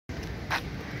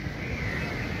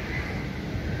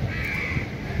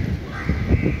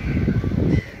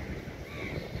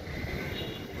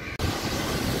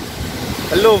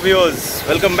Hello viewers,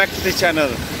 welcome back to the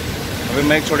channel. अभी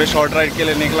मैं एक छोटे शॉर्ट राइड के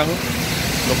लिए निकला हूँ।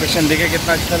 लोकेशन देखे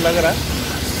कितना अच्छा लग रहा है।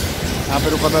 यहाँ पे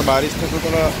रुका था, बारिश था तो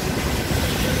थोड़ा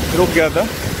रुक गया था।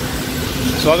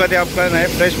 स्वागत है आपका नए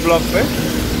फ्रेश ब्लॉग पे।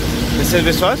 दिस इज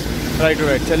विश्वास, राइट टू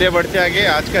राइट। चलिए बढ़ते आगे।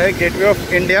 आज का है गेटवे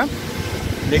ऑफ इंडिया।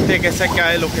 देखते हैं कैसा क्या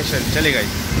है लोकेशन। चलिए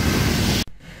गाइस।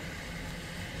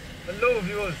 हेलो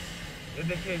व्यूअर्स, ये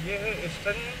देखिए, ये है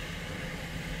ईस्टर्न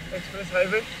एक्सप्रेस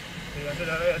हाईवे। तो यहाँ से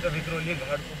जा रहा है, यहाँ से विक्रोली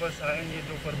घाट के ऊपर आए। ये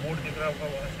जो ऊपर बोर्ड दिख रहा होगा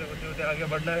वहाँ से होते होते आगे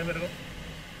बढ़ना है मेरे को।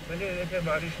 चलिए देखिए,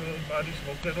 बारिश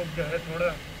होके रुक गया है थोड़ा।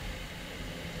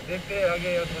 देखते हैं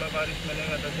आगे, या थोड़ा बारिश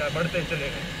मिलेगा तो क्या, बढ़ते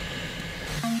चलेंगे।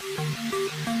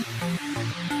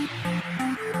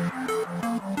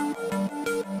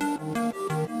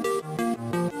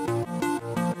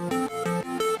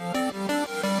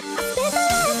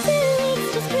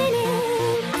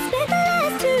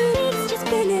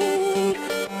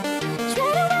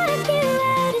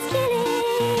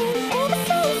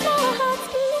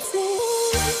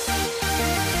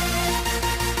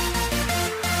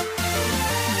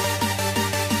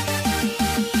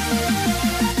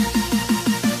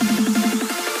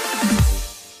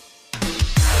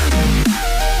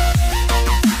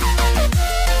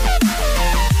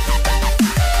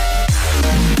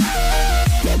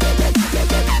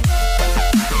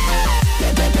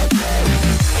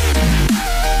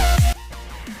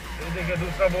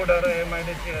 दूसरा बोर्ड आ रहा है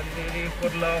MIDC के अंधेरी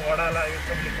कुरला वड़ाला, ये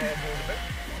सब लिखा हुआ बोर्ड पे।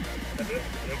 चलिए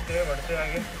देखते हैं, बढ़ते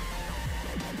आगे।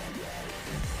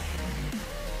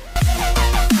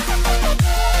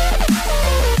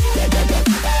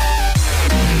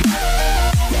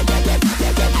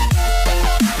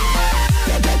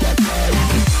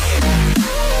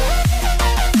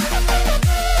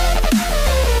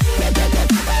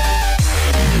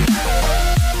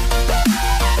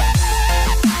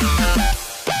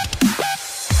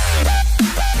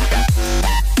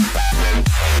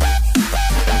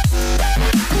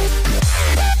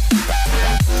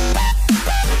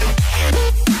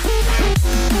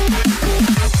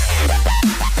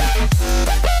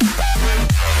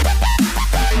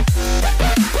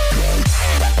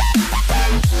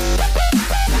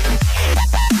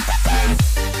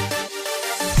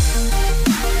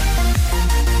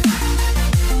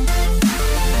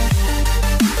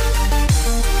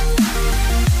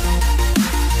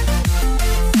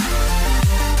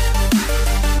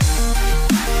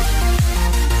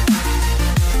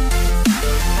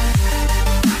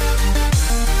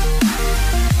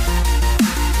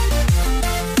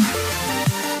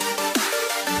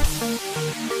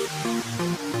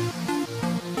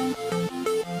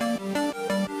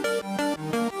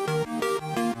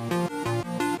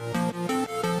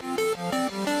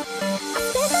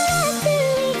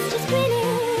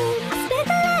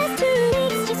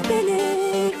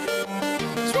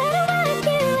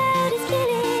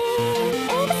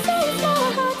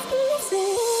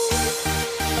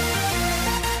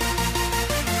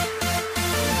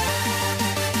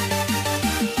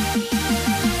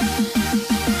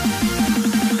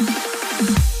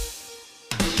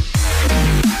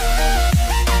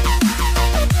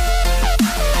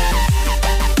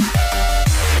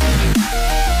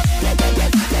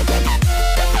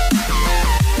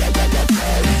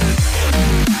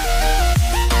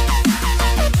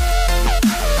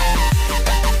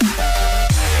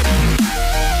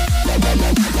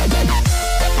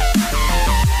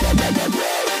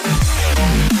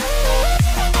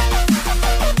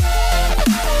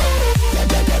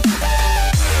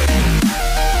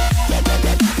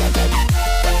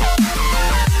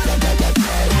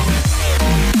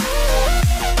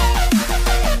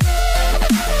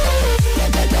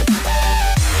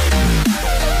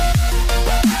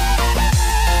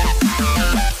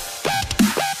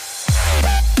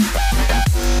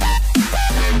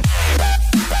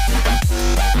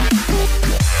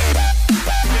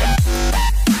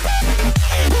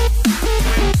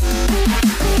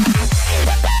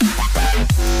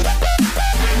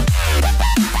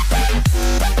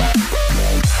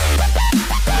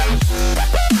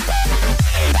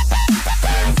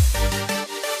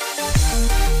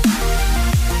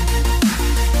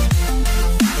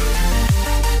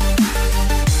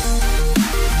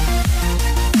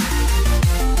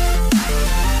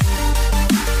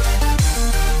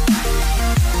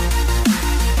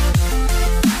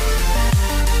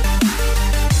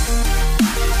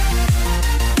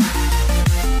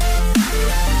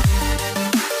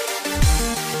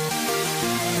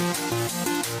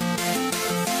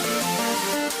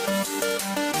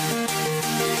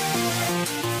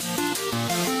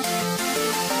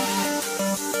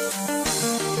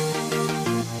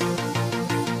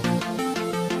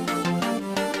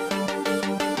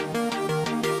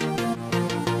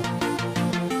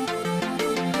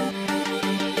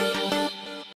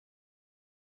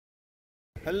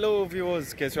 हेलो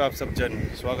व्यूअर्स, कैसे हो आप सब जन।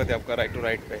 स्वागत है आपका राइट टू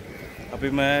राइट पे। अभी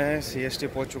मैं CST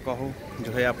पहुंच चुका हूं।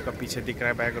 जो है आपका पीछे दिख रहा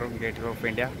है बैकग्राउंड, गेटवे ऑफ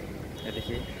इंडिया, ये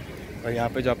देखिए। और यहाँ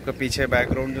पे जो आपका पीछे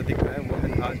बैकग्राउंड जो दिख रहा है वो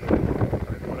है ताज।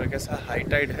 पूरा कैसा हाई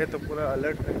टाइड है तो पूरा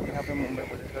अलर्ट है यहाँ पे मुंबई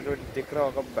पुलिस का। जो दिख रहा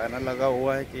होगा बैनर लगा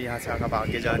हुआ है कि यहाँ से आप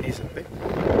आगे जा नहीं सकते।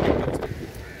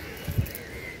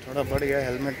 थोड़ा बढ़ गया,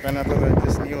 हेलमेट पहना तो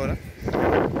एडजस्ट नहीं हो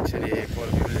रहा। चलिए एक और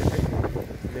व्यू लेते हैं,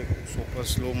 सुपर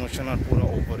स्लो मोशन और पूरा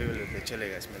ओवरव्यू लेते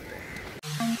चलेगा इसमें।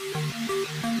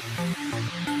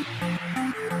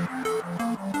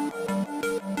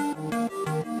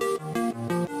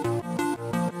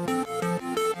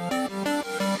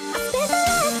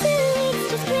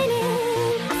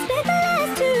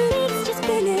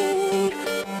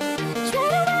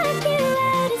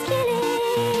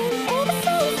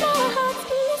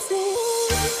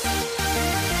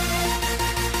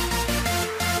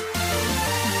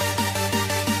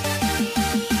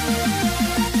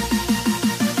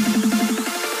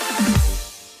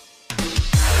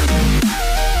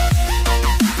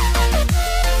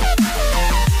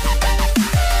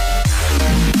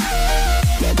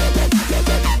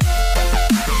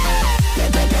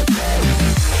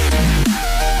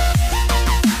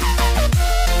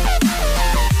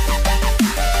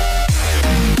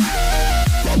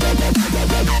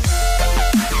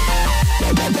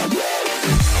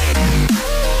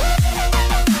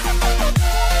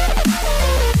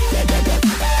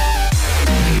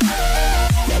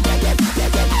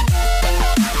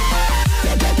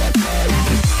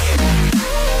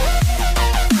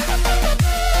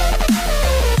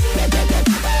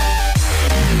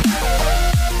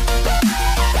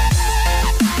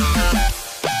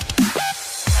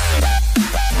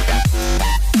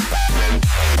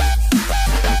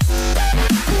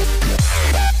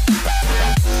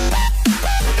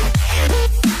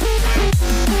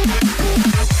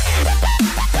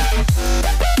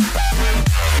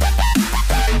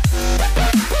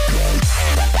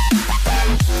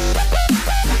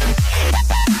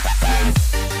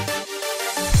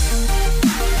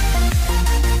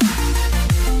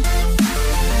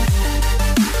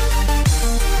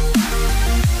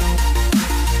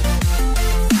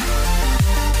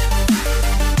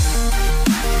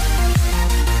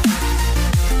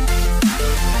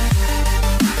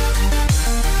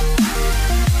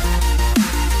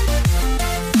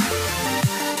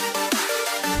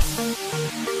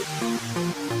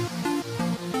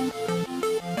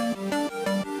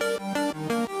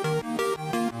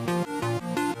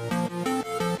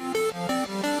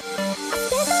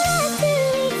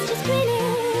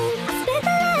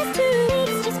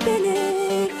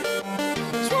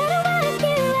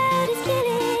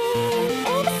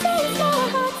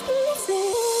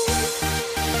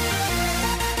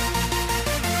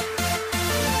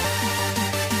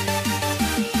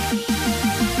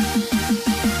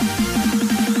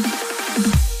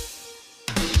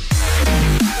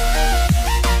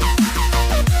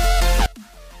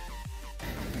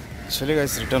 चलिए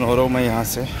गाइस, रिटर्न हो रहा हूँ मैं यहाँ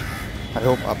से। आई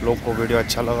होप आप लोग को वीडियो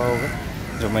अच्छा लगा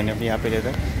होगा जो मैंने अभी यहाँ पे लेता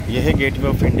है। ये है gateway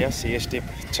of India, CST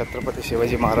Chhatrapati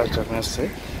Shivaji Maharaj terminus से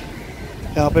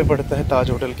यहाँ पे पड़ता है ताज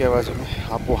होटल के बाजू में।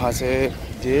 आप वहाँ से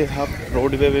ये आप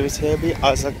रोडवे से भी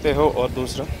आ सकते हो और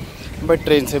दूसरा बाई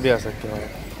ट्रेन से भी आ सकते हो।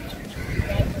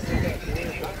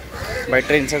 बाई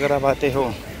ट्रेन से अगर आप आते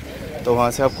हो तो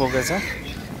वहाँ से आपको कैसा,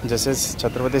 जैसे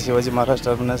छत्रपति शिवाजी महाराज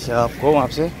टर्मिनस से आपको वहाँ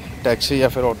से टैक्सी या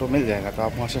फिर ऑटो मिल जाएगा, तो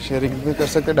आप वहाँ से शेयरिंग भी कर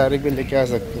सकते हैं, डायरेक्ट भी लेके आ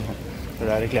सकते हैं। तो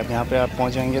डायरेक्टली आप यहाँ पे आप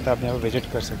पहुँच जाएंगे तो आप यहाँ पे विजिट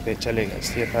कर सकते हैं, चलेगा।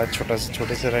 इसलिए था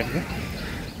छोटे से रहेंगे।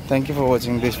 Thank you for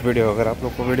watching this video. अगर आप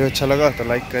लोग को वीडियो अच्छा लगा तो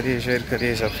लाइक करिए, शेयर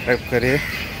करिए, सब्सक्राइब करिए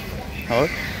और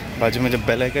बाजू में जब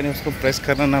बेल आइकन है उसको प्रेस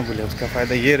करना ना भूलें। उसका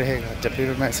फ़ायदा ये रहेगा, जब भी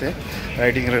मैं ऐसे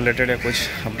राइडिंग रिलेटेड या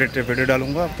कुछ अपडेटेड वीडियो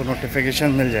डालूंगा आपको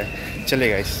नोटिफिकेशन मिल जाए।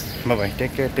 चलेगा। Bye bye,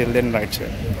 take care, till then, right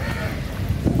side.